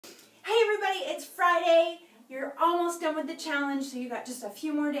everybody, it's Friday. You're almost done with the challenge, so you got just a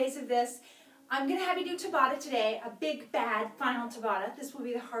few more days of this. I'm going to have you do Tabata today, a big, bad final Tabata. This will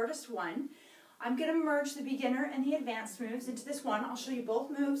be the hardest one. I'm going to merge the beginner and the advanced moves into this one. I'll show you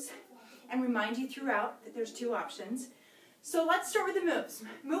both moves and remind you throughout that there's two options. So let's start with the moves.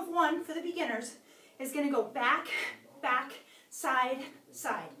 Move one for the beginners is going to go back, back, side,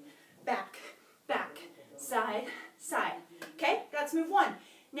 side, back, back, side, side. Okay, that's move one.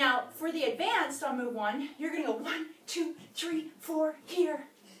 Now, for the advanced on move one, you're going to go 1, 2, 3, 4, here,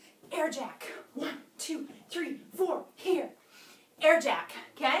 air jack. 1, 2, 3, 4, here, air jack.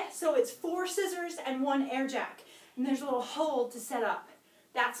 Okay, so it's 4 scissors and 1 air jack. And there's a little hold to set up.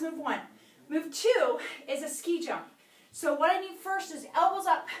 That's move one. Move two is a ski jump. So what I need first is elbows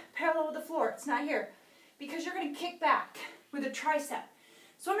up, parallel with the floor. It's not here. Because you're going to kick back with a tricep.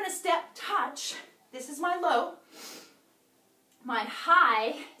 So I'm going to step, touch. This is my low. My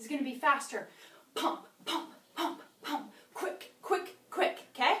high is going to be faster. Pump, pump, pump, pump. Quick, quick, quick.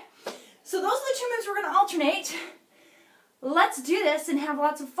 Okay? So those are the two moves we're going to alternate. Let's do this and have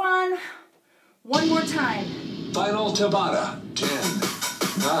lots of fun. One more time. Final Tabata. 10,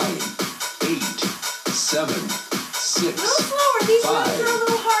 9, 8, 7, 6, a little slower. These 5, moves are a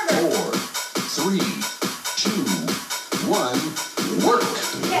little harder. 4, 3, 2, 1, work.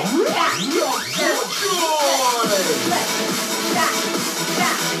 Okay, back, back,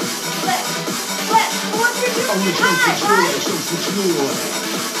 back, flip, flip. Or if you're doing it high, right?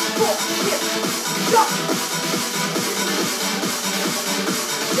 Pull, here, jump,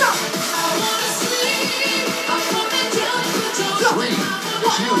 jump. 3,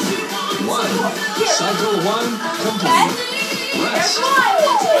 2, 1. Cycle 1 complete. Okay? Rest. There's one.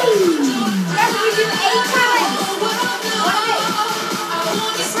 Remember, we do 8 times. 1, 8.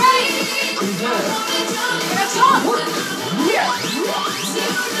 Get ready. Prepare. We're gonna pump. Work. Here.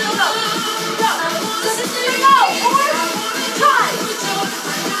 Go. Go. So this is gonna go. 4 times.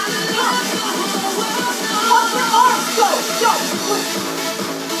 Pump. Pump your arms. Go. Go.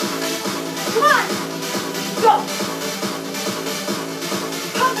 Come on. Go.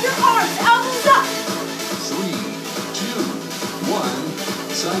 Pump your arms. Elbows up. 3, 2, 1.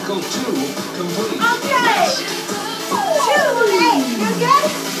 Cycle 2 complete. Okay. Rest. 2, 8. You're good?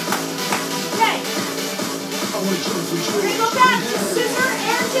 Okay. We're gonna go back to scissor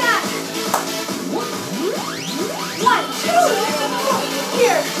air jack. 1, 2, 3, 4.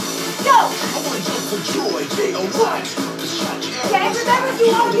 Here. Go. Okay, remember if you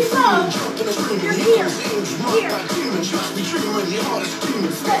want to be low, you're here. Here.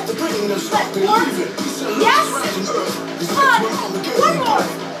 Let 1. Yes. Come on. 1 more.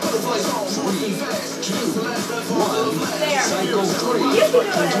 3, 2, 1. There. Cycle 3 You can do it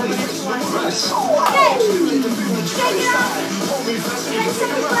complete. if you want. Rest. Okay. Shake it up. 10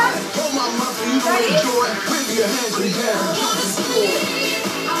 seconds left. Ready? Prepare.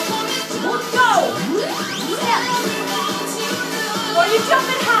 Go. Step. Or you jump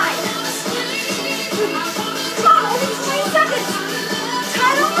it high. Come on, only 20 seconds.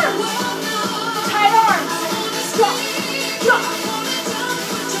 Tight arms. Tight arms. Jump. Jump.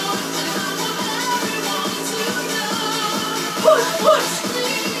 Push, push.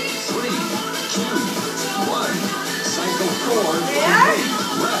 3, 2, 1. Cycle 4 There. complete.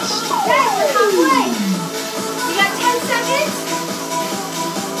 Rest. Okay, we're halfway. You got 10 seconds.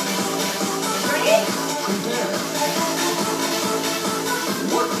 Ready? Prepare.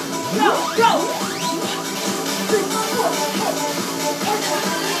 Work. Go, go. 3, 4, hey. Air jack.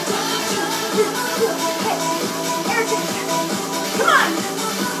 3, 4, hey. Air jack. Come on.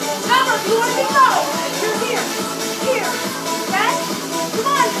 Remember, if you want to be low, you're here. Here. Okay? Come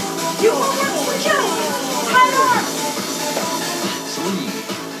on. You will work for you. Tight arms. 3,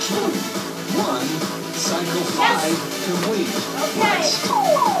 2, 1. Cycle 5 complete. Okay. Rest.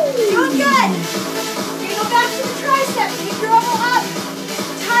 Doing good. You're gonna go back to the triceps. Keep your elbow up.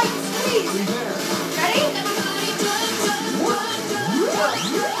 Tight squeeze. Prepare. Ready? Work.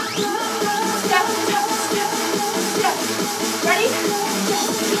 Step, step, step, step. Ready?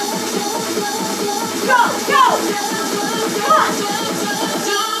 Go, go. Come on.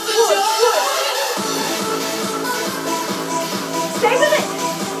 Good, good. Stay with it.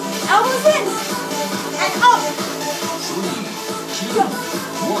 Elbows in. And up. 3, 2,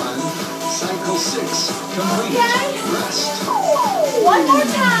 1. Cycle 6 complete. Okay. Rest. One more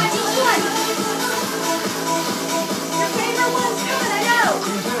time. Each one. Your favorite one's coming, I know.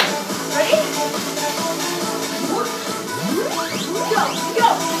 Prepare. Ready? Work. Go, go.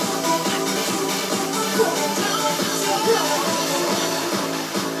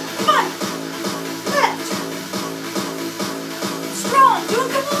 Come on. Lift. Strong. Do a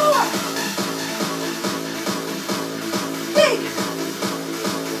couple more.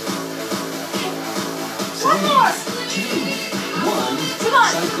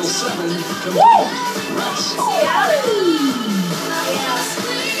 7 complete. Rest. Yeah.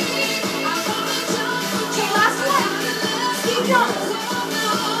 Okay, last one. Ski jump.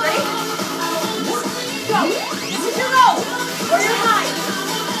 Ready? Go. This is your low or your high.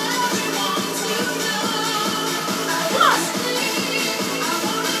 Come on.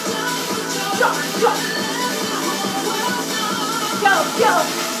 Jump, jump. Go, go.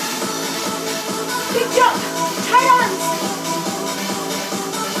 Big jump. Tight arms.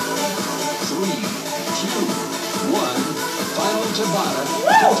 3, 2, 1. Final Tabata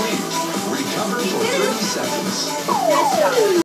complete. Recover for 30 seconds. Nice job.